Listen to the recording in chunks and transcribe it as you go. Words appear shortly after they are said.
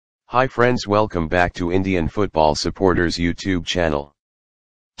Hi friends, welcome back to Indian Football Supporters YouTube channel.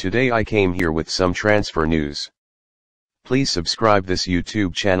 Today I came here with some transfer news. Please subscribe this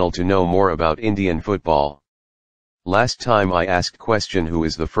YouTube channel to know more about Indian football. Last time I asked question who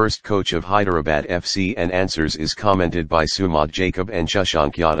is the first coach of Hyderabad FC, and answers is commented by Sumad Jacob and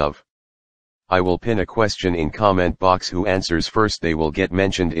Shashank Yadav. I will pin a question in comment box. Who answers first, they will get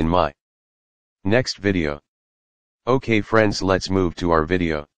mentioned in my next video. Okay friends, let's move to our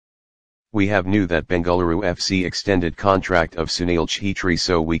video. We have knew that Bengaluru FC extended contract of Sunil Chhetri,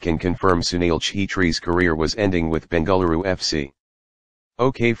 so we can confirm Sunil Chhetri's career was ending with Bengaluru FC.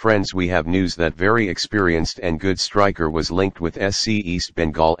 Okay friends, we have news that very experienced and good striker was linked with SC East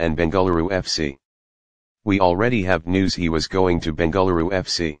Bengal and Bengaluru FC. We already have news he was going to Bengaluru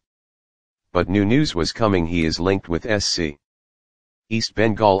FC. But new news was coming, he is linked with SC East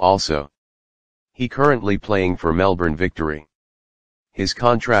Bengal also. He currently playing for Melbourne Victory. His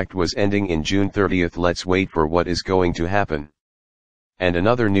contract was ending in June 30th. Let's wait for what is going to happen. And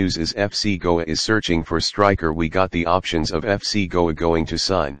another news is FC Goa is searching for striker. We got the options of FC Goa going to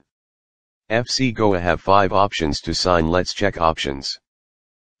sign. FC Goa have 5 options to sign. Let's check options.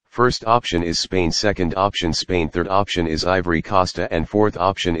 First option is Spain, second option Spain, third option is Ivory Coast, and fourth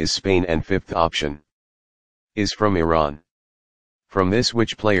option is Spain, and fifth option is from Iran. From this,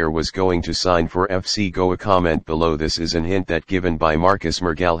 which player was going to sign for FC Goa? Comment below. This is an hint that given by Marcus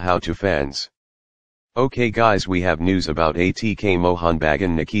Mergal. How to fans. Okay guys, we have news about ATK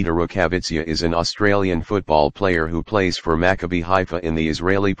Mohunbagan. Nikita Rukavitsia is an Australian football player who plays for Maccabi Haifa in the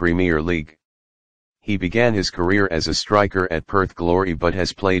Israeli Premier League. He began his career as a striker at Perth Glory but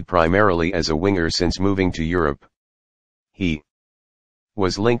has played primarily as a winger since moving to Europe. He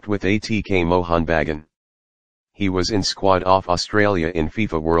was linked with ATK Mohunbagan. He was in squad of Australia in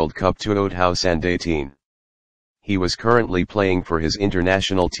FIFA World Cup 2018. He was currently playing for his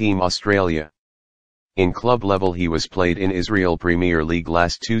international team Australia. In club level, he was played in Israel Premier League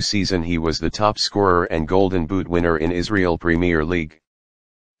last 2 seasons. He was the top scorer and Golden Boot winner in Israel Premier League.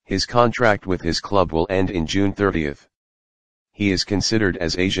 His contract with his club will end in June 30th. He is considered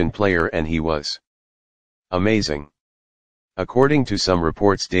as Asian player and he was amazing. According to some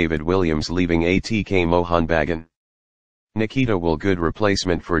reports, David Williams leaving ATK Mohunbagan. Nikita will good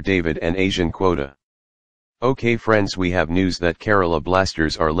replacement for David and Asian quota. Okay friends, we have news that Kerala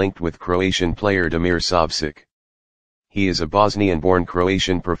Blasters are linked with Croatian player Damir Savcic. He is a Bosnian-born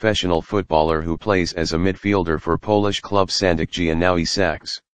Croatian professional footballer who plays as a midfielder for Polish club Sandikji, and now he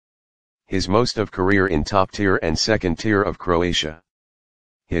sacks his most of career in top tier and second tier of Croatia.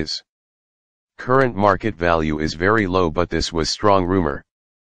 His current market value is very low, but this was strong rumor.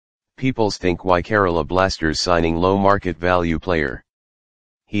 Peoples think why Kerala Blasters signing low market value player.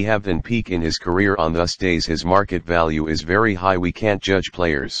 He have an peak in his career on thus days his market value is very high. We can't judge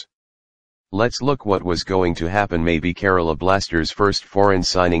players. Let's look what was going to happen. Maybe Kerala Blasters first foreign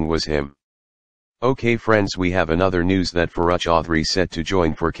signing was him. Okay friends, we have another news that Farooq Chaudhry set to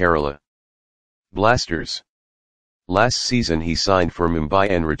join for Kerala Blasters. Last season he signed for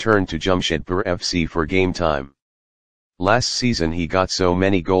Mumbai and returned to Jamshedpur FC for game time. Last season he got so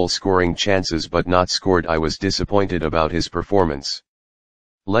many goal scoring chances but not scored. I was disappointed about his performance.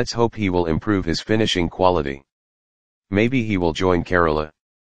 Let's hope he will improve his finishing quality. Maybe he will join Kerala.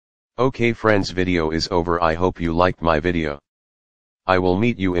 Okay friends, video is over. I hope you liked my video. I will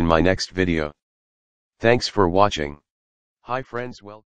meet you in my next video. Thanks for watching. Hi friends, well.